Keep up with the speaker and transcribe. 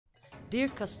Dear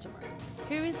customer,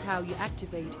 here is how you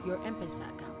activate your M-PESA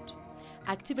account.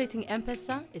 Activating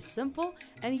M-PESA is simple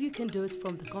and you can do it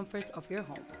from the comfort of your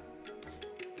home.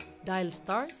 Dial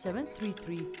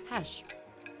 *733#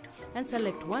 and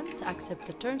select 1 to accept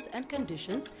the terms and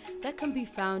conditions that can be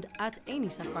found at any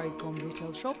Safaricom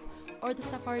retail shop or the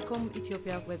Safaricom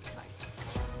Ethiopia website.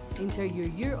 Enter your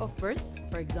year of birth,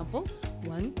 for example,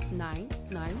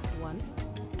 1991.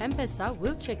 M-PESA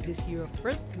will check this year of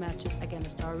birth matches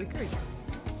against our records.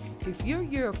 If your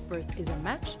year of birth is a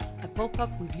match, a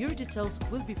pop-up with your details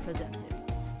will be presented.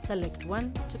 Select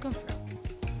 1 to confirm.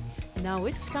 Now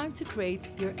it's time to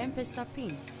create your M-PESA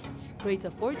PIN. Create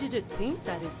a 4-digit PIN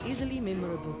that is easily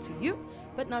memorable to you,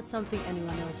 but not something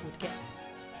anyone else would guess.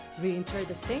 Re-enter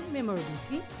the same memorable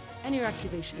PIN and your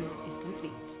activation is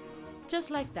complete. Just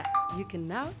like that, you can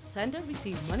now send and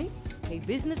receive money, pay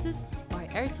businesses, buy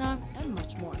airtime, and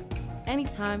much more.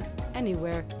 Anytime,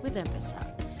 anywhere with M-PESA.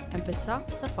 M-PESA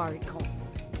Safaricom.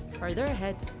 Further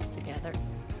ahead together.